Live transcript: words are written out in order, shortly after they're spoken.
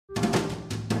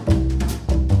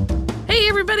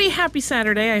everybody, happy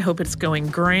Saturday. I hope it's going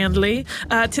grandly.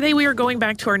 Today we are going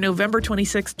back to our November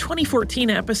 26, 2014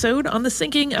 episode on the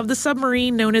sinking of the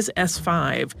submarine known as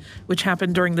S-5, which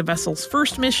happened during the vessel's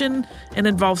first mission and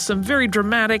involves some very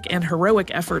dramatic and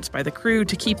heroic efforts by the crew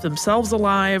to keep themselves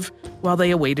alive while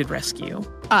they awaited rescue.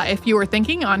 If you were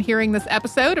thinking on hearing this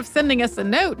episode of sending us a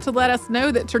note to let us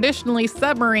know that traditionally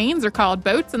submarines are called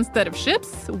boats instead of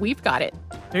ships, we've got it.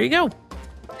 There you go.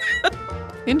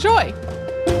 Enjoy.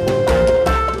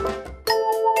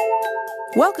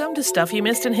 Welcome to Stuff You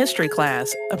Missed in History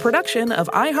Class, a production of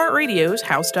iHeartRadio's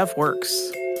How Stuff Works.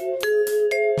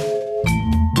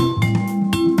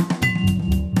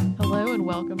 Hello and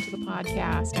welcome to the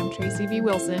podcast. I'm Tracy V.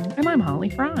 Wilson. And I'm Holly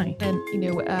Fry.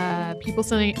 And, people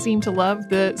seem to love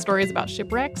the stories about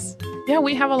shipwrecks. Yeah,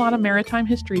 we have a lot of maritime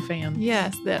history fans.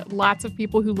 Yes, lots of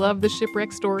people who love the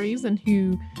shipwreck stories and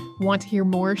who want to hear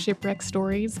more shipwreck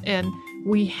stories. And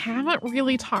we haven't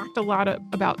really talked a lot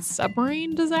about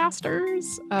submarine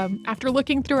disasters. After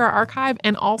looking through our archive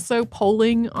and also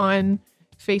polling on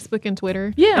Facebook and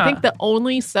Twitter, yeah. I think the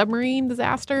only submarine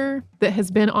disaster that has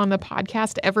been on the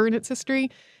podcast ever in its history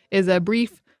is a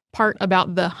brief part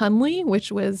about the Hunley,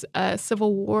 which was a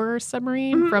Civil War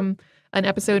submarine from an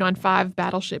episode on 5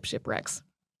 battleship shipwrecks.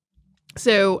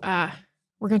 So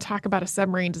we're going to talk about a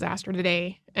submarine disaster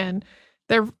today. And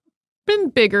there have been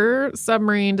bigger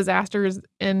submarine disasters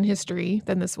in history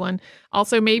than this one.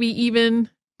 Also, maybe even,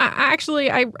 I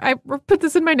put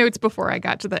this in my notes before I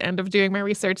got to the end of doing my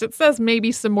research. It says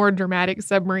maybe some more dramatic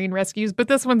submarine rescues, but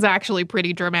this one's actually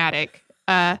pretty dramatic.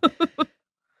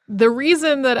 The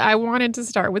reason that I wanted to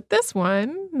start with this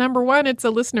one, number one, it's a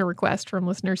listener request from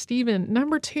listener Steven.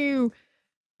 Number two,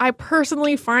 I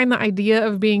personally find the idea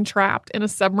of being trapped in a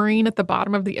submarine at the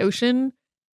bottom of the ocean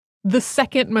the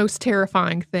second most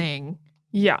terrifying thing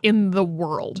in the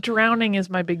world. Drowning is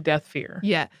my big death fear.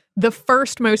 Yeah. The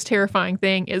first most terrifying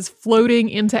thing is floating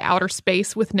into outer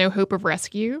space with no hope of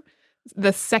rescue.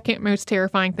 The second most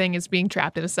terrifying thing is being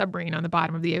trapped in a submarine on the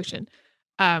bottom of the ocean.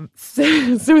 So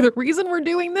the reason we're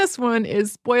doing this one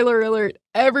is, spoiler alert,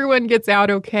 everyone gets out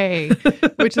okay,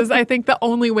 which is, I think, the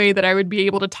only way that I would be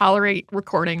able to tolerate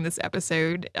recording this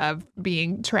episode of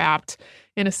being trapped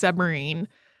in a submarine.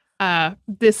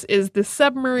 This is the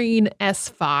submarine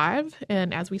S-5,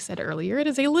 and as we said earlier, it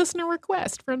is a listener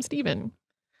request from Stephen.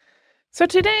 So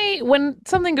today, when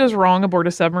something goes wrong aboard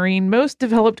a submarine, most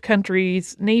developed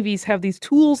countries' navies have these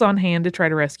tools on hand to try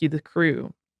to rescue the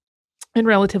crew. In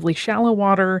relatively shallow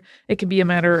water, it can be a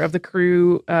matter of the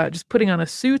crew just putting on a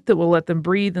suit that will let them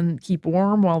breathe and keep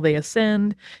warm while they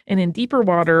ascend. And in deeper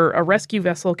water, a rescue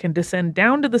vessel can descend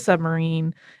down to the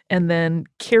submarine and then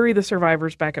carry the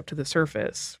survivors back up to the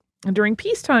surface. And during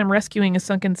peacetime, rescuing a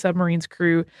sunken submarine's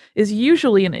crew is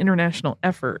usually an international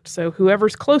effort. So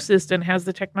whoever's closest and has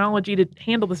the technology to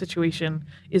handle the situation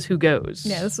is who goes.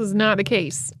 Yeah, this was not the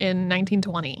case in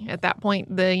 1920. At that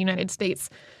point, the United States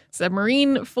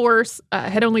submarine force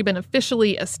had only been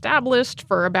officially established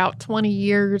for about 20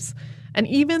 years. And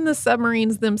even the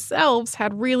submarines themselves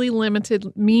had really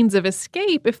limited means of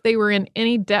escape if they were in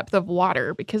any depth of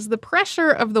water, because the pressure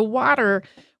of the water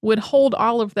would hold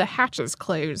all of the hatches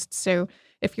closed. So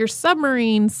if your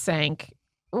submarine sank,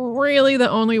 really the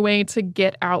only way to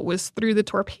get out was through the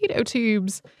torpedo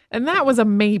tubes. And that was a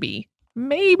maybe.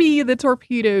 Maybe the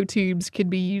torpedo tubes could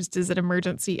be used as an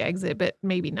emergency exit, but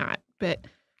maybe not. But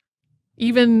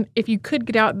even if you could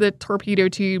get out the torpedo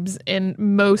tubes in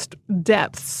most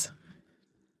depths,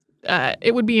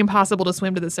 it would be impossible to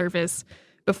swim to the surface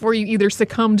before you either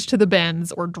succumbed to the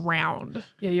bends or drowned.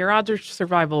 Yeah, your odds of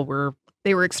survival were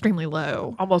extremely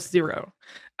low. Almost zero.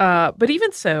 But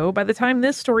even so, by the time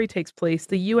this story takes place,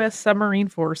 the U.S. submarine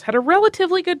force had a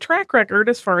relatively good track record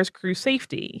as far as crew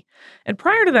safety. And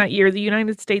prior to that year, the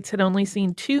United States had only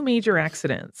seen 2 major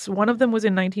accidents. One of them was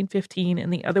in 1915,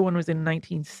 and the other one was in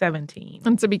 1917.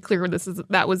 And to be clear,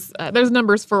 those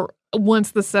numbers for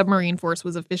once the submarine force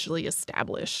was officially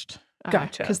established.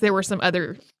 Gotcha. Because there were some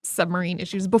other submarine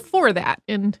issues before that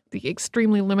in the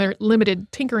extremely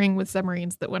limited tinkering with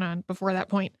submarines that went on before that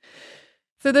point.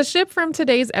 So the ship from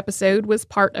today's episode was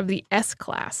part of the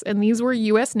S-class, and these were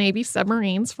U.S. Navy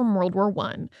submarines from World War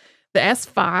I. The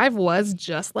S-5 was,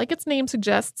 just like its name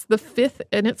suggests, the 5th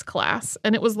in its class,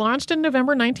 and it was launched in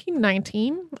November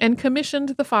 1919 and commissioned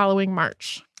the following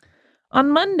March. On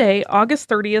Monday, August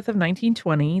 30th of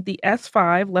 1920, the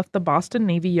S-5 left the Boston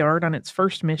Navy Yard on its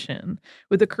first mission,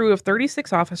 with a crew of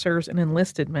 36 officers and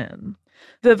enlisted men.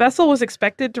 The vessel was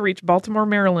expected to reach Baltimore,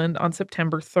 Maryland on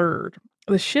September 3rd.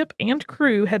 The ship and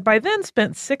crew had by then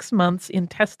spent 6 months in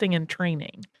testing and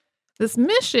training. This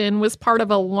mission was part of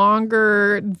a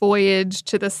longer voyage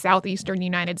to the southeastern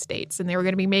United States, and they were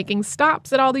going to be making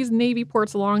stops at all these Navy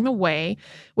ports along the way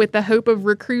with the hope of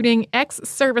recruiting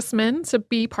ex-servicemen to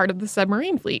be part of the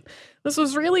submarine fleet. This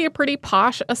was really a pretty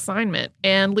posh assignment,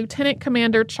 and Lieutenant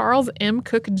Commander Charles M.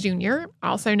 Cook Jr.,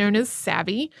 also known as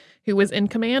Savvy, who was in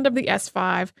command of the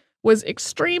S-5, was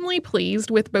extremely pleased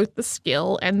with both the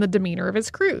skill and the demeanor of his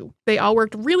crew. They all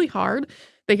worked really hard.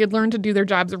 They had learned to do their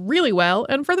jobs really well,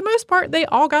 and for the most part, they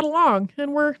all got along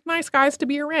and were nice guys to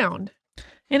be around.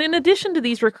 And in addition to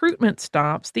these recruitment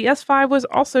stops, the S-5 was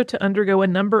also to undergo a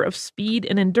number of speed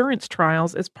and endurance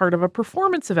trials as part of a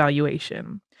performance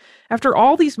evaluation. After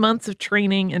all these months of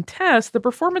training and tests, the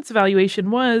performance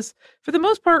evaluation was, for the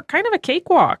most part, kind of a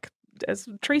cakewalk. As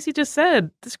Tracy just said,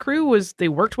 this crew they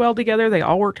worked well together. They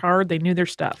all worked hard. They knew their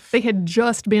stuff. They had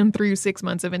just been through 6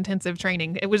 months of intensive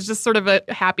training. It was just sort of a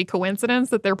happy coincidence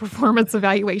that their performance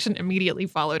evaluation immediately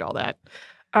followed all that.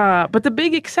 But the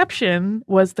big exception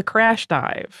was the crash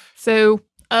dive. So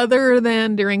other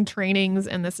than during trainings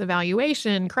and this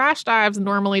evaluation, crash dives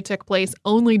normally took place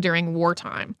only during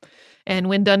wartime. And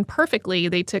when done perfectly,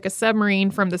 they took a submarine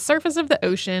from the surface of the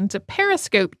ocean to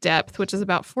periscope depth, which is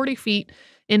about 40 feet,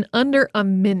 in under a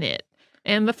minute.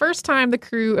 And the first time the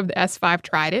crew of the S-5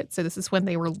 tried it, so this is when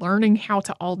they were learning how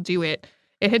to all do it,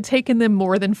 it had taken them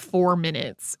more than 4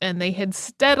 minutes, and they had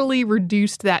steadily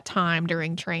reduced that time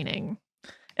during training.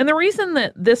 And the reason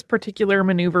that this particular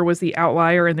maneuver was the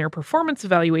outlier in their performance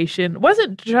evaluation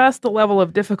wasn't just the level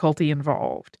of difficulty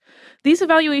involved. These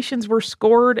evaluations were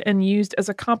scored and used as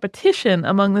a competition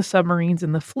among the submarines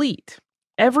in the fleet.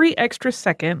 Every extra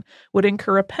second would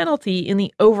incur a penalty in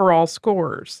the overall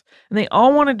scores, and they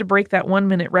all wanted to break that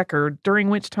 1-minute record, during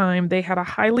which time they had a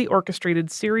highly orchestrated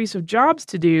series of jobs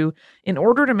to do in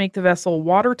order to make the vessel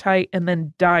watertight and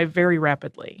then dive very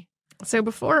rapidly. So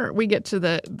before we get to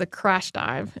the crash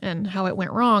dive and how it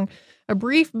went wrong, a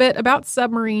brief bit about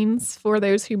submarines for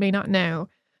those who may not know.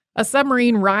 A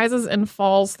submarine rises and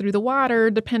falls through the water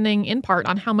depending in part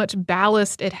on how much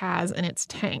ballast it has in its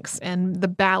tanks, and the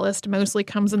ballast mostly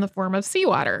comes in the form of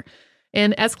seawater.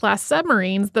 In S-class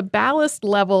submarines, the ballast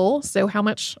level, so how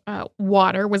much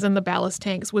water was in the ballast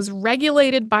tanks, was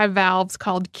regulated by valves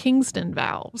called Kingston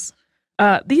valves.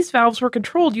 These valves were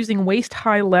controlled using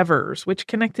waist-high levers, which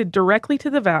connected directly to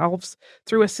the valves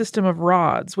through a system of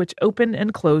rods, which opened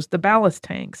and closed the ballast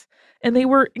tanks. And they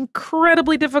were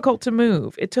incredibly difficult to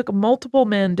move. It took multiple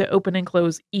men to open and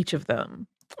close each of them.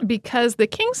 Because the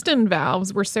Kingston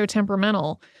valves were so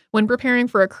temperamental, when preparing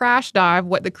for a crash dive,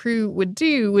 what the crew would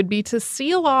do would be to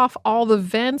seal off all the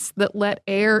vents that let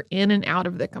air in and out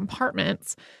of the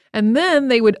compartments. And then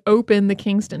they would open the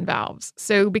Kingston valves.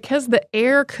 So because the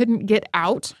air couldn't get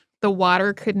out, the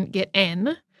water couldn't get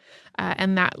in.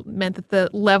 And that meant that the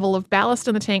level of ballast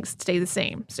in the tanks stayed the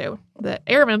same. So the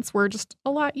air vents were just a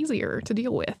lot easier to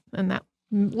deal with. And that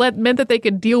meant that they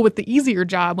could deal with the easier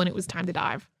job when it was time to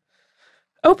dive.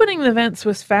 Opening the vents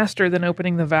was faster than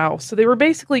opening the valves, so they were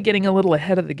basically getting a little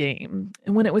ahead of the game.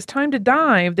 And when it was time to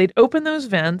dive, they'd open those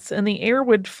vents and the air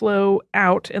would flow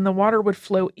out and the water would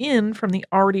flow in from the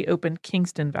already opened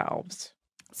Kingston valves.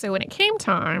 So when it came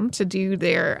time to do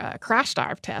their crash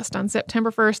dive test on September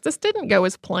 1st, this didn't go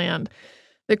as planned.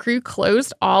 The crew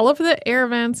closed all of the air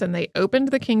vents and they opened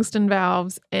the Kingston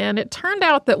valves, and it turned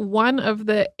out that one of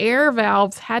the air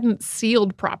valves hadn't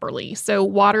sealed properly, so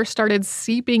water started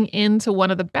seeping into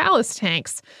one of the ballast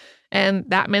tanks, and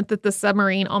that meant that the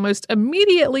submarine almost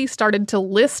immediately started to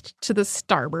list to the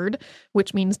starboard,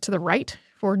 which means to the right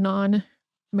for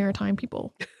non-maritime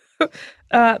people.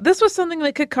 This was something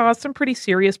that could cause some pretty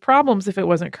serious problems if it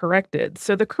wasn't corrected,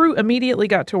 so the crew immediately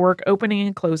got to work opening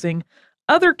and closing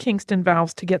other Kingston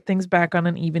valves to get things back on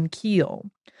an even keel.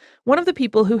 One of the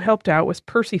people who helped out was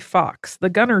Percy Fox, the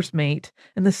gunner's mate,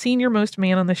 and the senior-most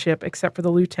man on the ship except for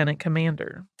the lieutenant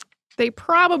commander. They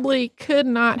probably could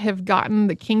not have gotten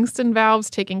the Kingston valves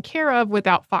taken care of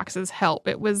without Fox's help.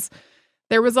 There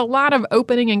was a lot of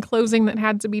opening and closing that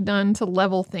had to be done to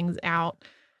level things out.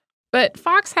 But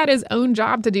Fox had his own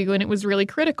job to do, and it was really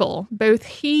critical. Both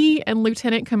he and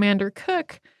Lieutenant Commander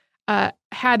Cook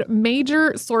had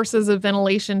major sources of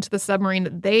ventilation to the submarine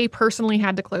that they personally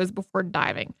had to close before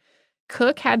diving.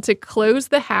 Cook had to close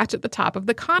the hatch at the top of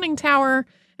the conning tower,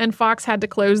 and Fox had to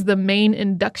close the main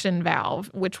induction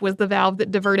valve, which was the valve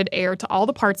that diverted air to all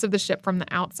the parts of the ship from the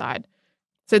outside.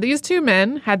 So these two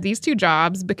men had these two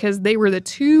jobs because they were the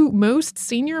two most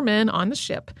senior men on the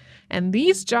ship, and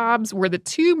these jobs were the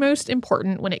two most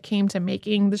important when it came to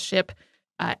making the ship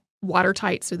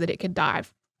watertight so that it could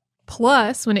dive.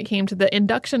 Plus, when it came to the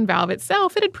induction valve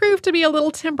itself, it had proved to be a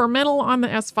little temperamental on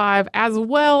the S-5 as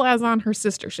well as on her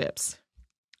sister ships.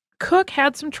 Cook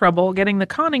had some trouble getting the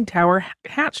conning tower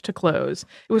hatch to close.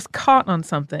 It was caught on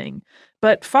something.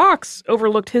 But Fox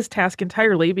overlooked his task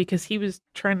entirely because he was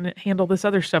trying to handle this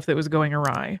other stuff that was going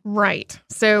awry. Right.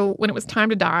 So when it was time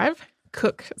to dive,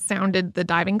 Cook sounded the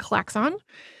diving klaxon,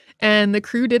 and the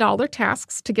crew did all their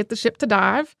tasks to get the ship to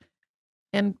dive.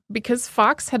 And because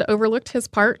Fox had overlooked his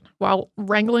part while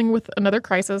wrangling with another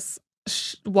crisis,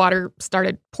 water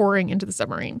started pouring into the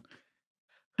submarine.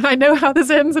 I know how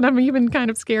this ends, and I'm even kind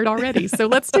of scared already. So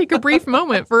let's take a brief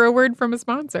moment for a word from a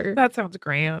sponsor. That sounds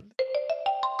grand.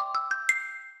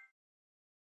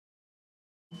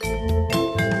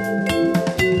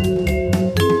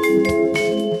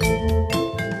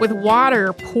 With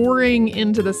water pouring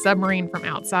into the submarine from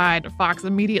outside, Fox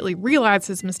immediately realized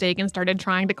his mistake and started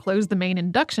trying to close the main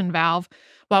induction valve,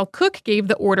 while Cook gave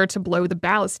the order to blow the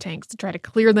ballast tanks to try to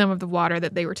clear them of the water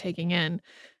that they were taking in.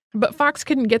 But Fox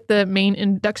couldn't get the main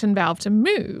induction valve to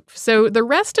move, so the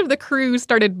rest of the crew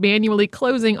started manually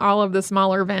closing all of the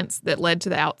smaller vents that led to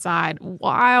the outside,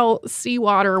 while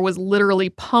seawater was literally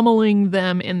pummeling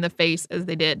them in the face as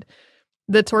they did.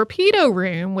 The torpedo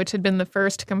room, which had been the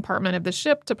first compartment of the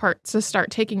ship to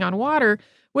start taking on water,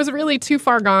 was really too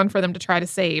far gone for them to try to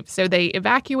save, so they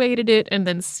evacuated it and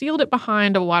then sealed it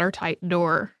behind a watertight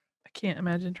door. I can't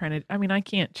imagine I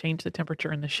can't change the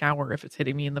temperature in the shower if it's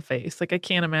hitting me in the face. Like, I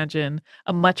can't imagine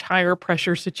a much higher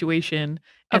pressure situation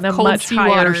and a much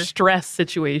higher stress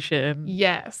situation.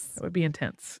 Yes. That would be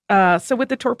intense. So with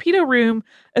the torpedo room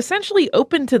essentially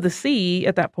open to the sea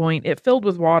at that point, it filled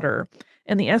with water,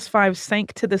 and the S-5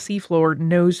 sank to the seafloor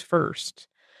nose first.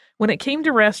 When it came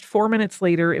to rest 4 minutes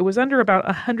later, it was under about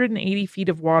 180 feet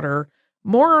of water,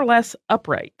 more or less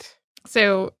upright.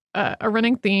 So a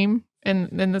running theme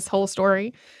in this whole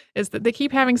story is that they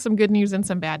keep having some good news and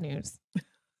some bad news.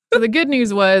 So the good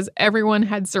news was everyone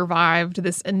had survived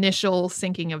this initial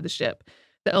sinking of the ship.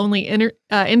 The only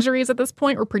injuries at this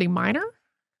point were pretty minor.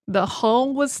 The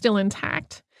hull was still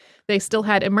intact. They still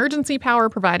had emergency power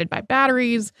provided by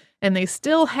batteries, and they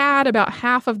still had about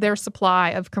half of their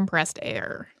supply of compressed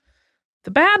air.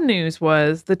 The bad news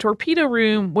was the torpedo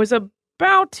room was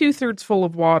about 2/3 full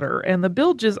of water, and the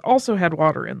bilges also had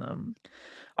water in them.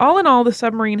 All in all, the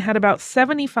submarine had about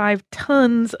 75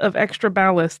 tons of extra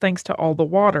ballast thanks to all the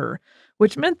water,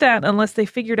 which meant that unless they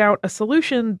figured out a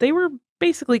solution, they were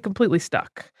basically completely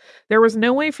stuck. There was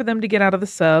no way for them to get out of the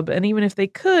sub, and even if they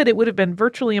could, it would have been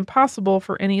virtually impossible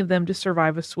for any of them to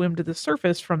survive a swim to the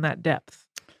surface from that depth.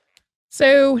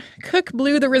 So Cook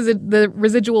blew the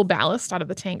residual ballast out of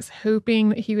the tanks, hoping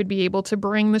that he would be able to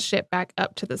bring the ship back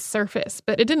up to the surface,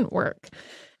 but it didn't work.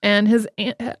 And his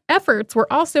efforts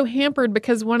were also hampered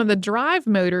because one of the drive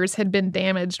motors had been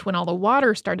damaged when all the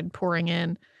water started pouring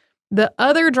in. The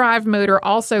other drive motor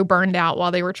also burned out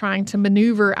while they were trying to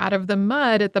maneuver out of the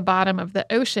mud at the bottom of the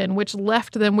ocean, which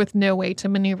left them with no way to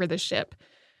maneuver the ship.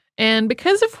 And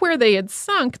because of where they had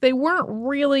sunk, they weren't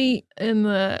really in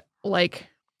the,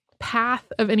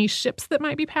 path of any ships that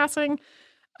might be passing.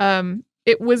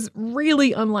 It was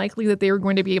really unlikely that they were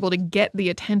going to be able to get the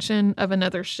attention of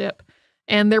another ship.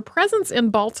 And their presence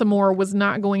in Baltimore was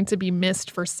not going to be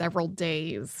missed for several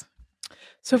days.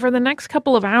 So for the next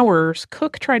couple of hours,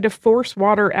 Cook tried to force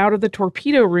water out of the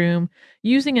torpedo room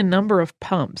using a number of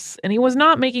pumps, and he was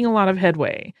not making a lot of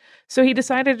headway. So he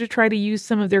decided to try to use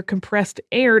some of their compressed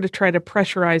air to try to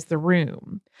pressurize the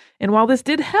room. And while this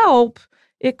did help,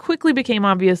 it quickly became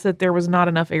obvious that there was not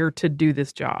enough air to do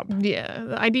this job. Yeah,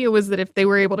 the idea was that if they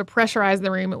were able to pressurize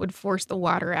the room, it would force the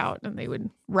water out and they would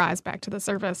rise back to the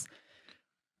surface.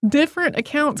 Different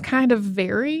accounts kind of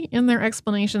vary in their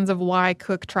explanations of why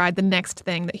Cook tried the next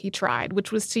thing that he tried,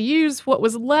 which was to use what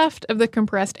was left of the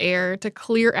compressed air to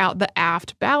clear out the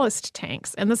aft ballast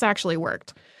tanks, and this actually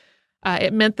worked.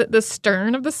 It meant that the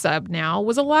stern of the sub now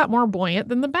was a lot more buoyant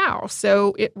than the bow,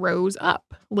 so it rose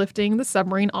up, lifting the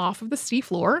submarine off of the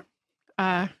seafloor,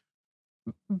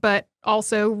 but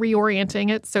also reorienting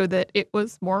it so that it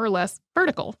was more or less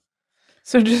vertical.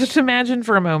 So just imagine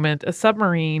for a moment a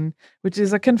submarine, which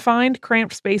is a confined,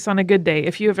 cramped space on a good day.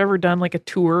 If you have ever done a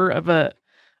tour of a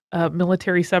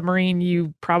military submarine,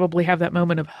 you probably have that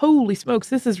moment of, holy smokes,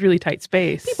 this is really tight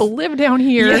space. People live down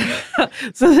here. Yeah.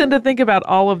 So then to think about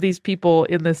all of these people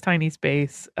in this tiny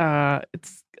space,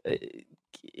 it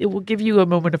will give you a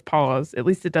moment of pause. At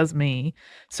least it does me.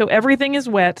 So everything is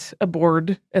wet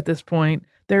aboard at this point.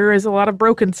 There is a lot of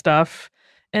broken stuff.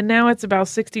 And now it's about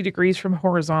 60 degrees from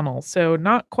horizontal. So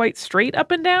not quite straight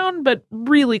up and down, but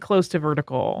really close to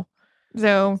vertical.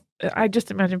 So I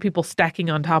just imagine people stacking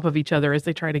on top of each other as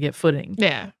they try to get footing.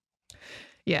 Yeah.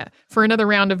 Yeah. For another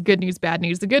round of good news, bad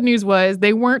news. The good news was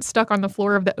they weren't stuck on the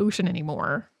floor of the ocean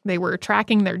anymore. They were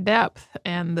tracking their depth,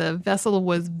 and the vessel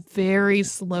was very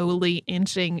slowly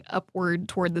inching upward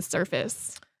toward the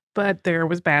surface. But there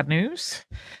was bad news,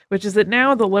 which is that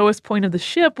now the lowest point of the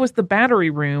ship was the battery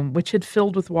room, which had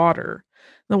filled with water.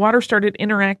 The water started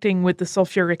interacting with the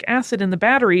sulfuric acid in the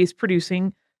batteries,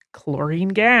 producing chlorine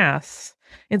gas.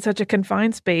 In such a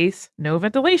confined space, no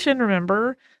ventilation,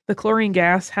 remember, the chlorine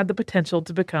gas had the potential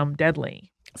to become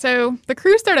deadly. So the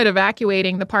crew started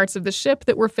evacuating the parts of the ship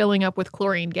that were filling up with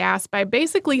chlorine gas by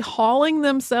basically hauling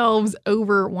themselves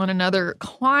over one another,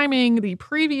 climbing the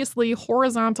previously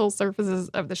horizontal surfaces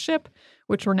of the ship,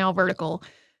 which were now vertical,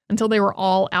 until they were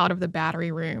all out of the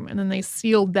battery room, and then they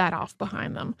sealed that off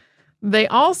behind them. They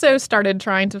also started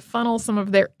trying to funnel some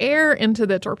of their air into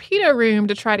the torpedo room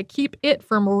to try to keep it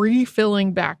from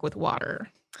refilling back with water.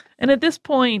 And at this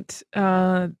point,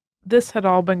 this had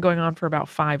all been going on for about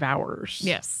 5 hours.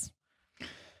 Yes.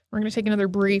 We're going to take another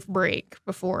brief break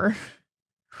before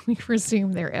we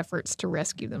resume their efforts to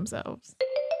rescue themselves.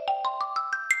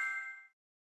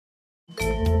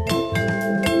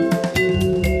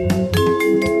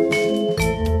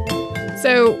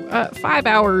 So, 5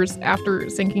 hours after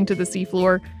sinking to the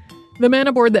seafloor, the men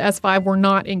aboard the S-5 were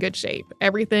not in good shape.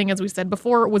 Everything, as we said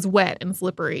before, was wet and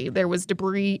slippery. There was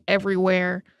debris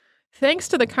everywhere. Thanks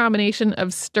to the combination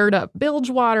of stirred up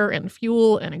bilge water and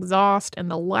fuel and exhaust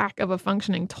and the lack of a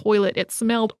functioning toilet, it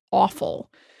smelled awful.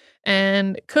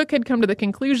 And Cook had come to the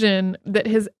conclusion that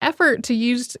his effort to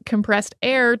use compressed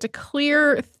air to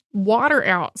clear water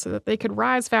out so that they could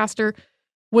rise faster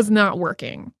was not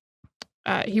working.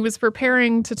 He was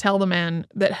preparing to tell the men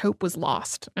that hope was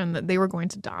lost and that they were going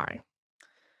to die.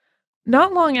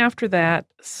 Not long after that,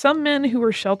 some men who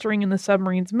were sheltering in the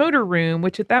submarine's motor room,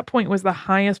 which at that point was the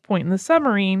highest point in the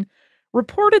submarine,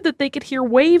 reported that they could hear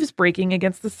waves breaking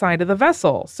against the side of the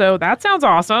vessel. So that sounds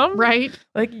awesome. Right?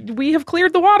 Like, we have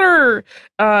cleared the water.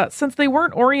 Since they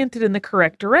weren't oriented in the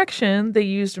correct direction, they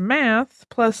used math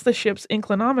plus the ship's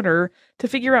inclinometer to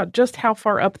figure out just how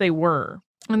far up they were.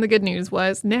 And the good news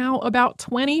was now about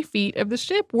 20 feet of the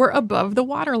ship were above the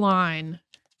waterline.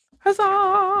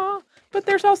 Huzzah! But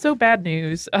there's also bad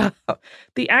news.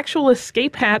 The actual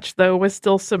escape hatch, though, was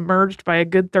still submerged by a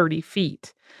good 30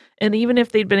 feet. And even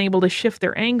if they'd been able to shift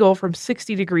their angle from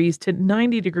 60 degrees to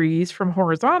 90 degrees from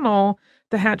horizontal,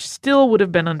 the hatch still would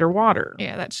have been underwater.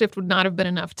 Yeah, that shift would not have been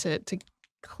enough to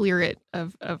clear it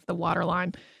of the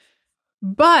waterline.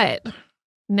 But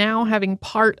now having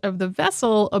part of the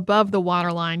vessel above the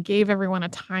waterline gave everyone a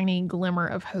tiny glimmer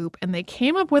of hope, and they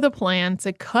came up with a plan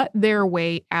to cut their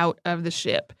way out of the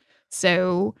ship.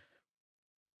 So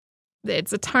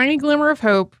it's a tiny glimmer of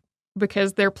hope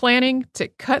because they're planning to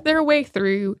cut their way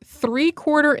through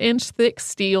 3/4 inch thick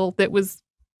steel that was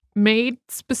made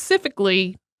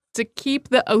specifically to keep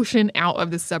the ocean out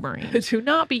of the submarine. To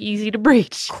not be easy to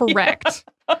breach. Correct.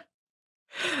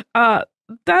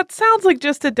 That sounds like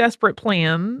just a desperate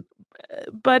plan,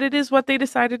 but it is what they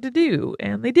decided to do,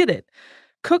 and they did it.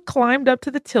 Cook climbed up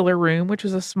to the tiller room, which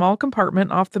was a small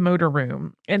compartment off the motor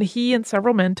room, and he and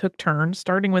several men took turns,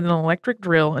 starting with an electric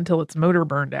drill until its motor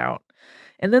burned out.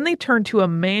 And then they turned to a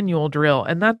manual drill,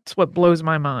 and that's what blows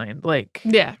my mind.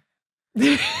 Yeah.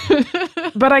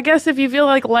 But I guess if you feel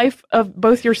like life of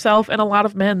both yourself and a lot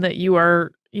of men that you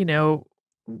are,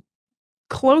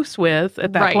 close with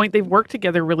at that point, they've worked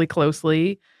together really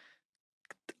closely,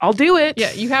 I'll do it.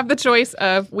 Yeah, you have the choice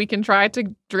of we can try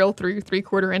to drill through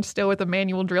 3/4 inch steel with a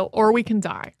manual drill, or we can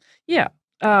die. Yeah.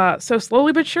 So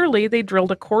slowly but surely, they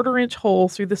drilled a 1/4 inch hole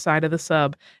through the side of the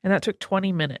sub, and that took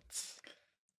 20 minutes.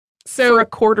 For a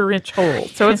 1/4 inch hole.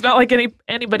 So it's not like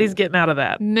anybody's getting out of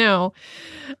that. No.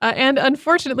 And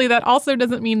unfortunately, that also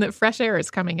doesn't mean that fresh air is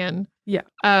coming in. Yeah.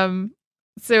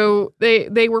 So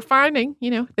they were finding,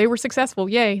 they were successful.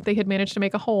 Yay, they had managed to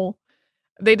make a hole.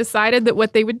 They decided that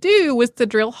what they would do was to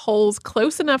drill holes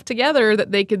close enough together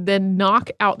that they could then knock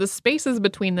out the spaces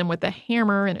between them with a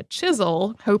hammer and a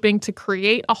chisel, hoping to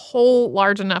create a hole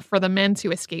large enough for the men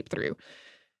to escape through.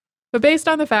 But based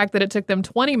on the fact that it took them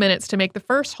 20 minutes to make the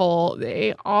first hole,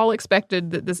 they all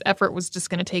expected that this effort was just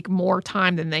going to take more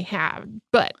time than they had.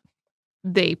 But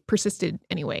they persisted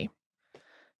anyway.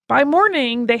 By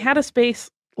morning, they had a space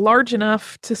large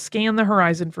enough to scan the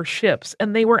horizon for ships,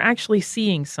 and they were actually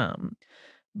seeing some.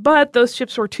 But those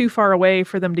ships were too far away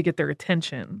for them to get their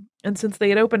attention. And since they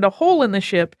had opened a hole in the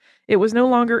ship, it was no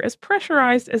longer as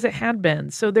pressurized as it had been.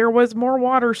 So there was more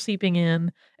water seeping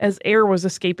in as air was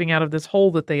escaping out of this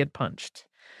hole that they had punched.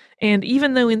 And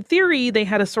even though in theory they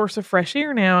had a source of fresh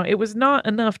air now, it was not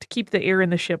enough to keep the air in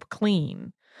the ship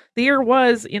clean. The air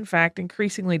was, in fact,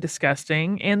 increasingly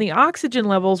disgusting, and the oxygen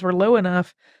levels were low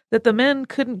enough that the men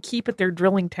couldn't keep at their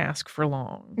drilling task for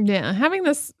long. Yeah, having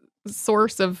this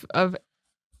source of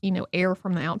air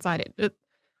from the outside,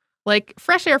 like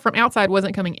fresh air from outside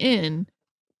wasn't coming in.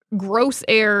 Gross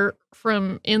air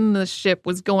from in the ship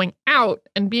was going out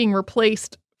and being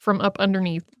replaced from up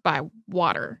underneath by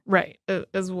water. Right.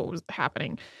 Is what was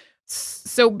happening.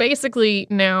 So basically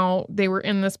now they were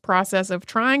in this process of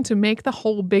trying to make the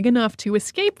hole big enough to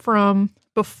escape from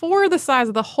before the size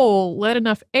of the hole let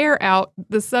enough air out,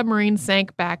 the submarine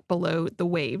sank back below the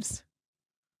waves.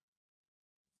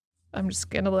 I'm just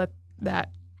going to let that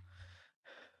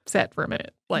set for a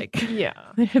minute. Like, Yeah.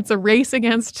 It's a race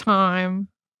against time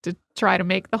to try to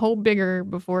make the hole bigger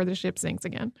before the ship sinks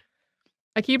again.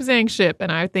 I keep saying ship, and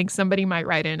I think somebody might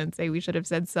write in and say we should have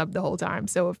said sub the whole time.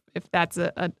 So if that's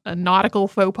a nautical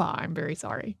faux pas, I'm very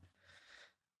sorry.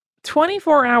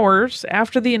 24 hours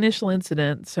after the initial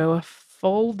incident, so a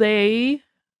full day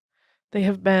they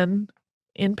have been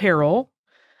in peril,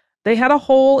 they had a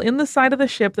hole in the side of the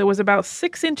ship that was about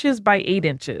 6 inches by 8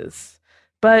 inches.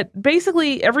 But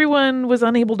basically, everyone was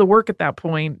unable to work at that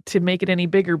point to make it any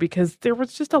bigger because there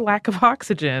was just a lack of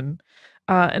oxygen.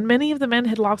 And many of the men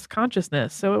had lost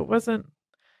consciousness. So it wasn't.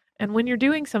 And when you're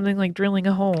doing something like drilling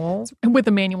a hole. And with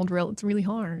a manual drill, it's really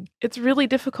hard. It's really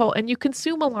difficult. And you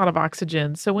consume a lot of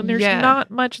oxygen. So when there's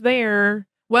not much there.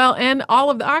 Well, and all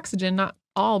of the oxygen, not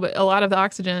all, but a lot of the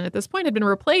oxygen at this point had been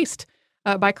replaced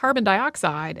by carbon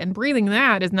dioxide, and breathing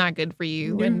that is not good for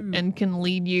you and can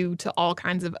lead you to all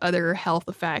kinds of other health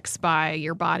effects by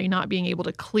your body not being able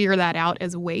to clear that out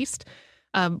as waste.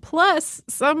 Plus,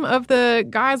 some of the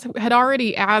guys had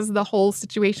already, as the whole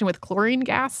situation with chlorine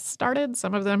gas started,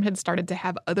 some of them had started to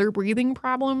have other breathing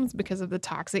problems because of the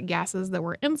toxic gases that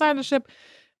were inside the ship.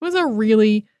 It was a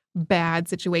really bad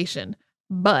situation.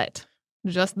 But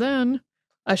just then,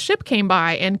 a ship came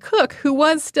by, and Cook, who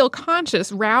was still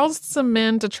conscious, roused some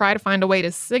men to try to find a way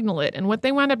to signal it. And what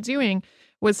they wound up doing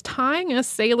was tying a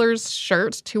sailor's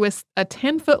shirt to a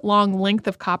 10-foot long length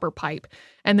of copper pipe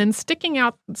and then sticking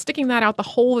that out the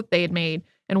hole that they had made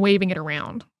and waving it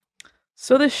around.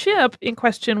 So the ship in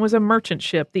question was a merchant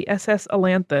ship, the SS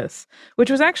Atlantis, which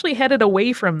was actually headed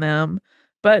away from them.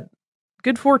 But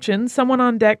good fortune, someone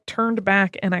on deck turned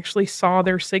back and actually saw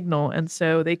their signal, and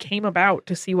so they came about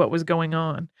to see what was going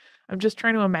on. I'm just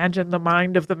trying to imagine the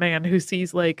mind of the man who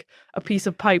sees like a piece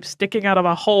of pipe sticking out of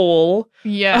a hole.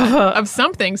 Yeah, of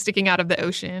something sticking out of the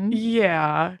ocean.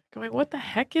 Yeah. Going, what the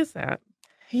heck is that?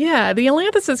 Yeah, the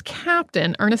Atlantis'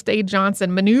 captain, Ernest A.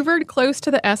 Johnson, maneuvered close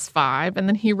to the S-5, and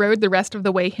then he rowed the rest of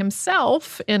the way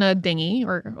himself in a dinghy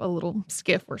or a little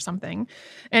skiff or something.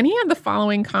 And he had the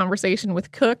following conversation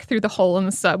with Cook through the hole in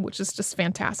the sub, which is just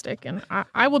fantastic. And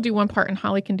I will do one part and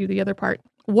Holly can do the other part.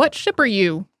 What ship are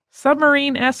you?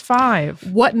 Submarine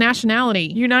S-5. What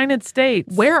nationality? United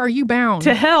States. Where are you bound?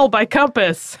 To hell by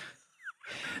compass.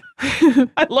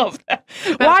 I love that.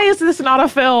 Why is this not a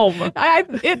film?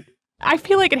 I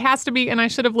feel like it has to be, and I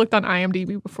should have looked on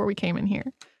IMDb before we came in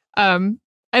here. And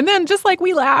then, just like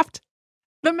we laughed,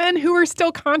 the men who were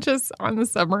still conscious on the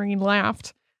submarine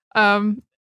laughed. And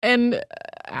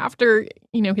after,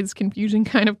 his confusion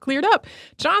kind of cleared up,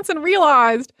 Johnson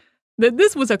realized that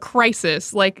this was a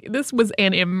crisis. Like, this was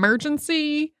an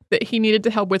emergency that he needed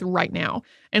to help with right now.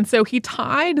 And so he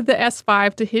tied the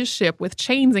S-5 to his ship with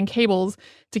chains and cables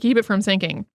to keep it from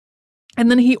sinking. And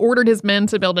then he ordered his men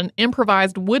to build an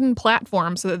improvised wooden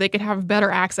platform so that they could have better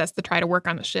access to try to work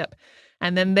on the ship.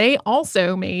 And then they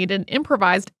also made an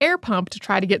improvised air pump to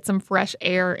try to get some fresh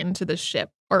air into the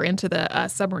ship or into the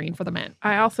submarine for the men.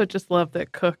 I also just love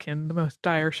that Cook, in the most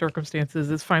dire circumstances,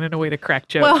 is finding a way to crack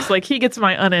jokes. Like, he gets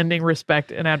my unending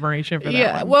respect and admiration for that.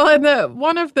 Yeah, well, and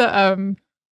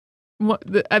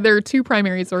there are two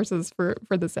primary sources for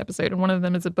this episode, and one of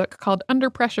them is a book called Under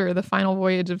Pressure, The Final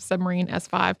Voyage of Submarine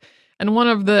S-5. And one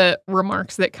of the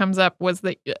remarks that comes up was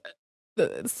that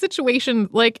the situation,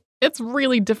 like, it's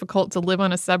really difficult to live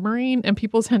on a submarine, and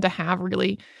people tend to have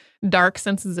really dark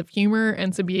senses of humor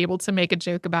and to be able to make a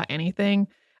joke about anything.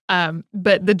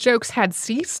 But the jokes had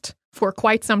ceased for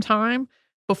quite some time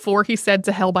before he said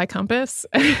to hell by compass.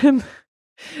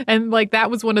 and like,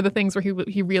 that was one of the things where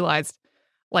he realized,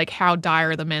 like, how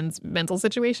dire the men's mental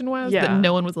situation was, that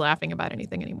no one was laughing about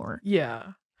anything anymore.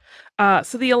 Yeah.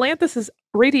 So the Atlantis'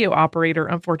 radio operator,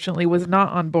 unfortunately, was not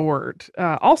on board.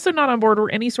 Also not on board were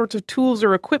any sorts of tools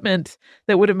or equipment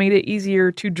that would have made it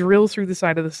easier to drill through the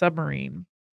side of the submarine.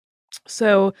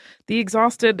 So the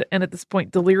exhausted and at this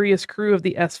point delirious crew of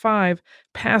the S-5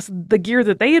 passed the gear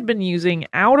that they had been using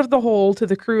out of the hole to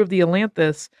the crew of the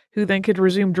Atlantis, who then could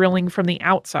resume drilling from the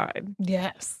outside.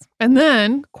 Yes. And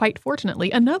then, quite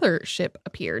fortunately, another ship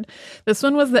appeared. This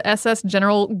one was the SS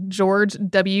General George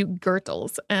W.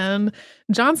 Goethals. And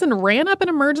Johnson ran up an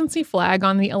emergency flag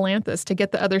on the Atlantis to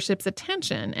get the other ship's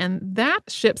attention. And that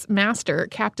ship's master,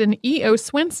 Captain E.O.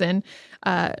 Swinson,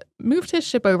 moved his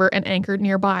ship over and anchored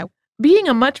nearby. Being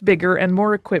a much bigger and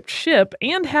more equipped ship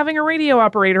and having a radio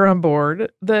operator on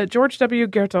board, the George W.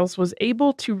 Goethals was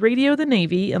able to radio the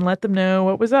Navy and let them know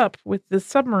what was up with the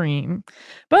submarine.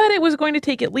 But it was going to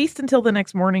take at least until the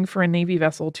next morning for a Navy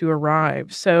vessel to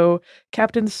arrive. So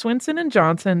Captains Swinson and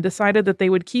Johnson decided that they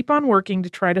would keep on working to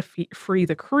try to free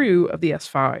the crew of the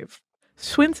S-5.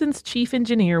 Swinson's chief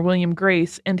engineer, William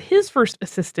Grace, and his first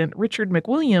assistant, Richard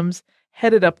McWilliams,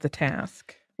 headed up the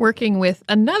task. Working with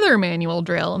another manual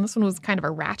drill, and this one was kind of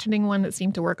a ratcheting one that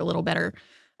seemed to work a little better,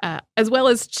 as well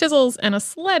as chisels and a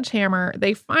sledgehammer,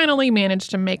 they finally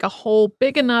managed to make a hole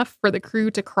big enough for the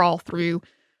crew to crawl through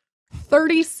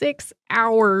 36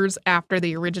 hours after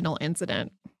the original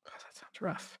incident. Oh, that sounds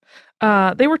rough.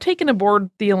 They were taken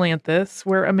aboard the Atlantis,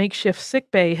 where a makeshift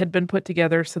sick bay had been put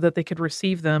together so that they could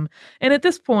receive them. And at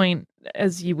this point,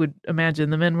 as you would imagine,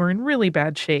 the men were in really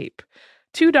bad shape.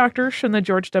 2 doctors from the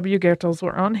George W. Goethals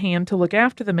were on hand to look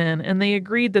after the men, and they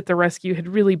agreed that the rescue had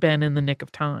really been in the nick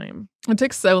of time. It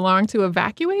took so long to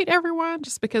evacuate everyone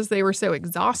just because they were so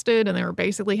exhausted and they were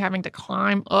basically having to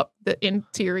climb up the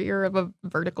interior of a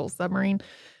vertical submarine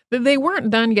that they weren't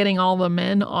done getting all the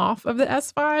men off of the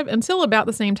S-5 until about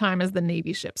the same time as the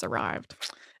Navy ships arrived.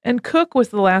 And Cook was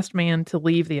the last man to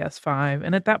leave the S-5,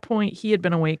 and at that point, he had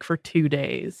been awake for 2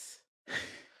 days.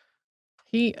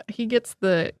 He gets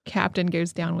the Captain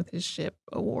Goes Down with His Ship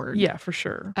award. Yeah, for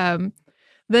sure.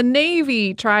 The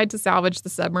Navy tried to salvage the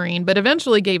submarine, but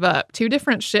eventually gave up. 2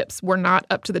 different ships were not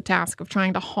up to the task of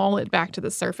trying to haul it back to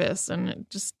the surface, and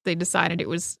they decided it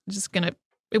was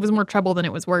more trouble than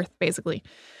it was worth, basically.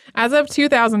 As of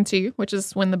 2002, which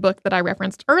is when the book that I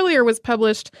referenced earlier was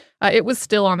published, it was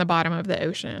still on the bottom of the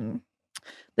ocean.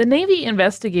 The Navy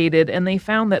investigated, and they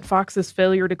found that Fox's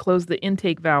failure to close the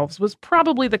intake valves was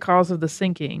probably the cause of the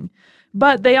sinking.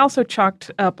 But they also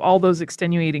chalked up all those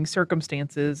extenuating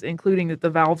circumstances, including that the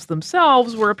valves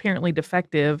themselves were apparently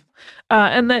defective,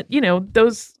 and that,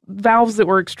 those valves that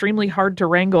were extremely hard to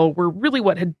wrangle were really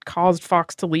what had caused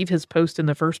Fox to leave his post in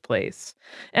the first place.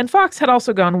 And Fox had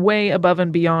also gone way above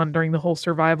and beyond during the whole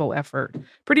survival effort.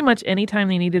 Pretty much any time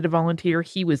they needed a volunteer,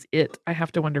 he was it. I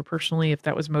have to wonder personally if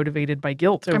that was motivated by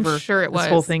guilt over this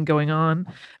whole thing going on.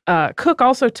 Cook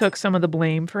also took some of the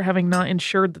blame for having not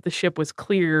ensured that the ship was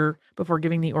clear before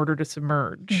giving the order to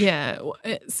submerge. Yeah.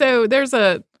 So there's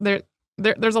a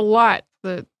lot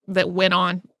that went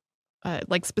on.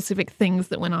 Like specific things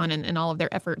that went on in all of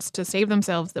their efforts to save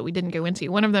themselves that we didn't go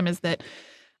into. One of them is that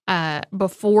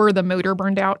before the motor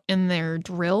burned out in their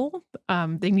drill,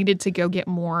 they needed to go get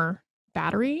more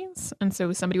batteries. And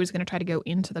so somebody was going to try to go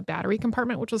into the battery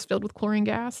compartment, which was filled with chlorine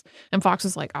gas. And Fox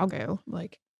was like, I'll go.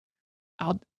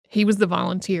 He was the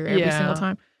volunteer every single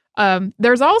time.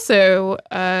 There's also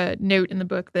a note in the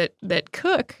book that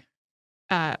Cook,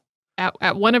 at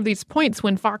one of these points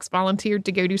when Fox volunteered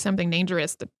to go do something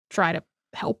dangerous to try to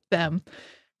help them,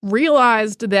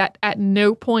 realized that at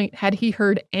no point had he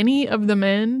heard any of the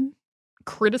men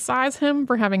criticize him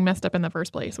for having messed up in the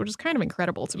first place, which is kind of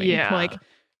incredible to me. Yeah.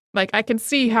 Like I can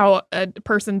see how a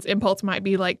person's impulse might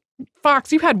be like,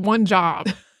 Fox, you had one job.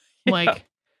 Yeah. Like,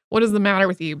 what is the matter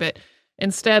with you? But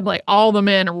instead, like, all the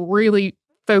men really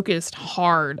focused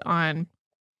hard on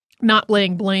not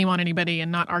laying blame on anybody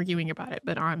and not arguing about it,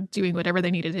 but on doing whatever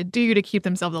they needed to do to keep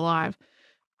themselves alive.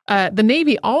 The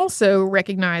Navy also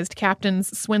recognized Captains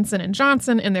Swinson and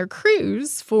Johnson and their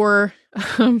crews for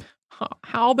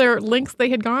how their lengths they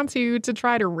had gone to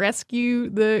try to rescue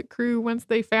the crew once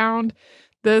they found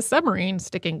the submarine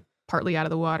sticking partly out of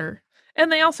the water. And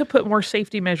they also put more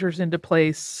safety measures into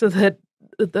place so that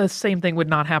the same thing would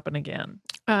not happen again.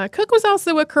 Cook was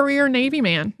also a career Navy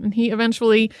man, and he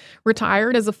eventually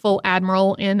retired as a full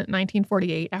admiral in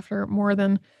 1948 after more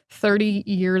than 30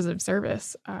 years of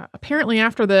service. Apparently,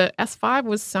 after the S-5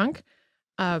 was sunk,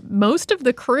 most of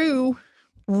the crew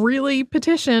really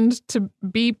petitioned to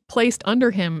be placed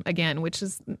under him again, which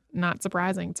is not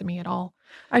surprising to me at all.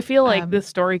 I feel like this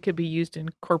story could be used in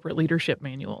corporate leadership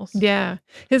manuals. Yeah.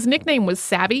 His nickname was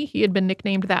Savvy. He had been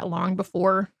nicknamed that long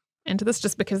before into this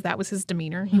just because that was his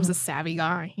demeanor. He was a savvy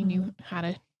guy. He knew how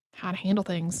to handle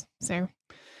things. So,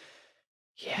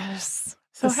 yes.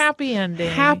 So happy ending.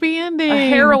 Happy ending. A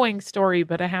harrowing story,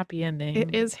 but a happy ending.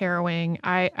 It is harrowing.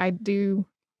 I do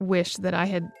wish that I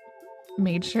had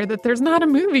made sure that there's not a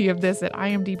movie of this at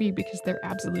IMDb, because there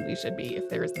absolutely should be if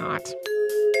there is not.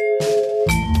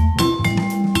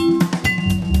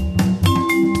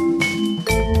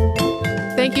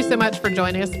 Thank you so much for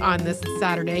joining us on this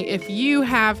Saturday. If you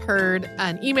have heard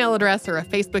an email address or a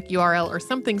Facebook URL or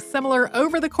something similar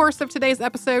over the course of today's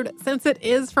episode, since it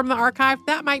is from the archive,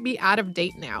 that might be out of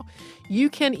date now. You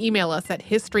can email us at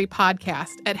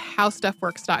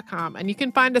historypodcast@howstuffworks.com, and you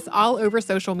can find us all over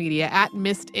social media at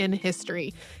Missed in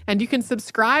History. And you can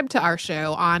subscribe to our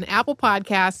show on Apple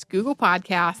Podcasts, Google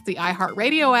Podcasts, the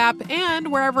iHeartRadio app,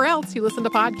 and wherever else you listen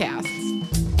to podcasts.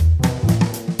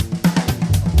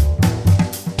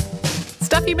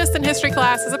 Stuff You Missed in History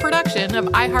Class is a production of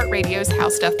iHeartRadio's How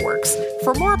Stuff Works.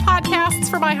 For more podcasts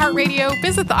from iHeartRadio,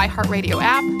 visit the iHeartRadio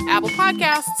app, Apple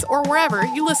Podcasts, or wherever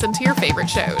you listen to your favorite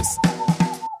shows.